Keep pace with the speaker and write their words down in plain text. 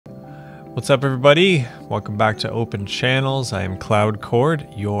What's up, everybody? Welcome back to Open Channels. I am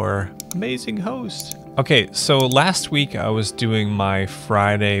Cloudchord, your amazing host. Okay, so last week I was doing my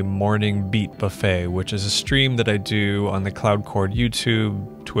Friday morning beat buffet, which is a stream that I do on the Cloudchord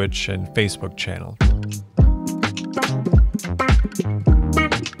YouTube, Twitch, and Facebook channel.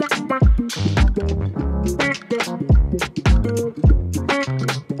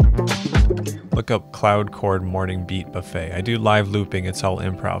 Look up Cloudchord morning beat buffet. I do live looping, it's all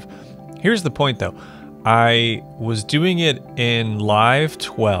improv. Here's the point though. I was doing it in live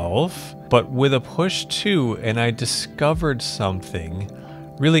 12, but with a push 2, and I discovered something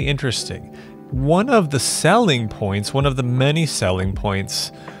really interesting. One of the selling points, one of the many selling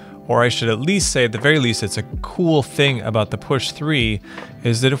points, or I should at least say at the very least it's a cool thing about the push 3,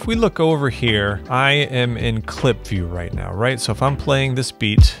 is that if we look over here, I am in clip view right now, right? So if I'm playing this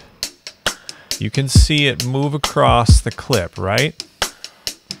beat, you can see it move across the clip, right?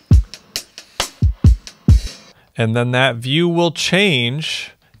 And then that view will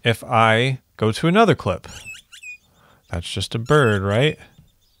change if I go to another clip. That's just a bird, right?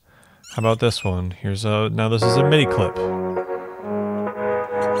 How about this one? Now this is a MIDI clip.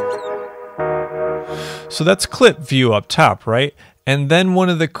 So that's clip view up top, right? And then one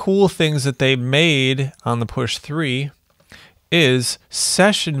of the cool things that they made on the push 3 is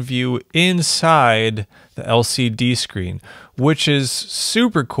session view inside the LCD screen, which is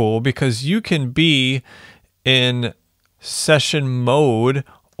super cool because you can be in session mode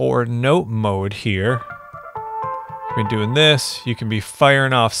or note mode here. You're doing this, you can be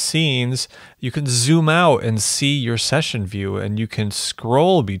firing off scenes, you can zoom out and see your session view, and you can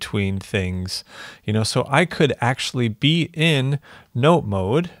scroll between things, you know. So I could actually be in note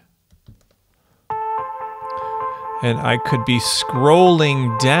mode and I could be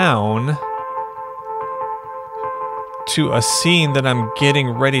scrolling down to a scene that I'm getting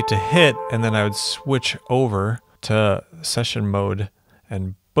ready to hit, and then I would switch over to session mode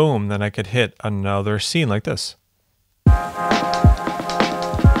and boom, then I could hit another scene like this.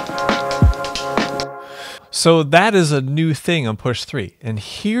 So that is a new thing on push 3. And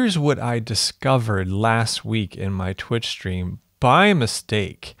here's what I discovered last week in my Twitch stream by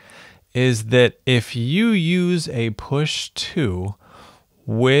mistake, is that if you use a push 2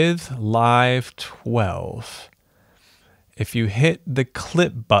 with live 12, if you hit the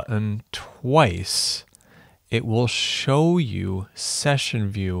clip button twice, it will show you session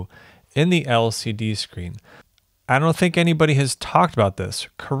view in the LCD screen. I don't think anybody has talked about this.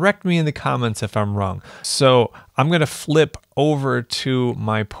 Correct me in the comments if I'm wrong. So I'm going to flip over to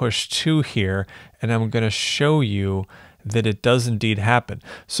my push 2 here, and I'm going to show you that it does indeed happen.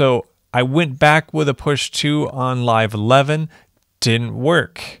 So I went back with a push 2 on live 11, didn't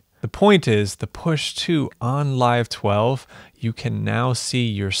work. The point is, the push 2 on live 12, you can now see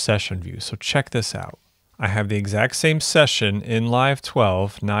your session view. So check this out. I have the exact same session in live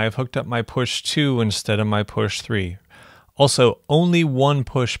 12. Now I've hooked up my push 2 instead of my push 3. Also, only one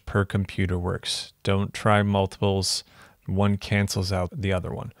push per computer works. Don't try multiples. One cancels out the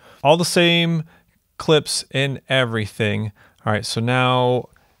other one. All the same clips and everything. All right, so now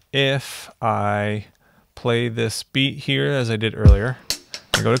if I play this beat here as I did earlier,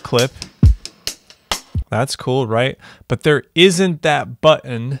 I go to clip. That's cool, right? But there isn't that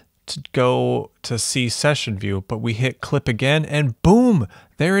button to go to see session view, but we hit clip again and boom,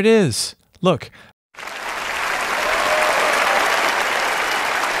 there it is. Look.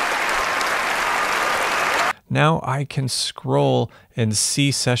 Now I can scroll and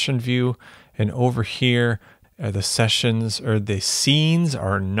see session view, and over here the sessions or the scenes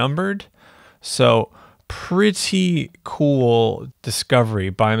are numbered. So pretty cool discovery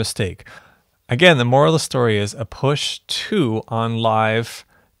by mistake. Again, the moral of the story is a push 2 on live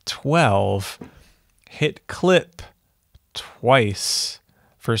 12, hit clip twice.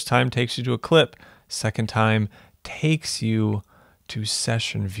 First time takes you to a clip, second time takes you to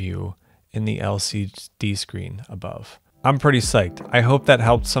session view in the LCD screen above. I'm pretty psyched. I hope that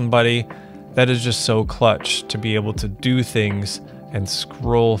helped somebody. That is just so clutch to be able to do things and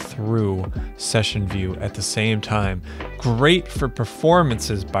scroll through session view at the same time. Great for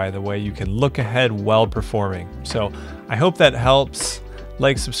performances, by the way. You can look ahead while performing. So I hope that helps.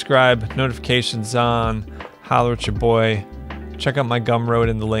 Like, subscribe, notifications on, holler at your boy. Check out my Gumroad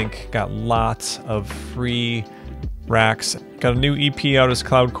in the link. Got lots of free racks. Got a new EP out as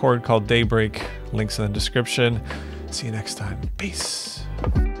Cloudchord called Daybreak. Links in the description. See you next time. Peace.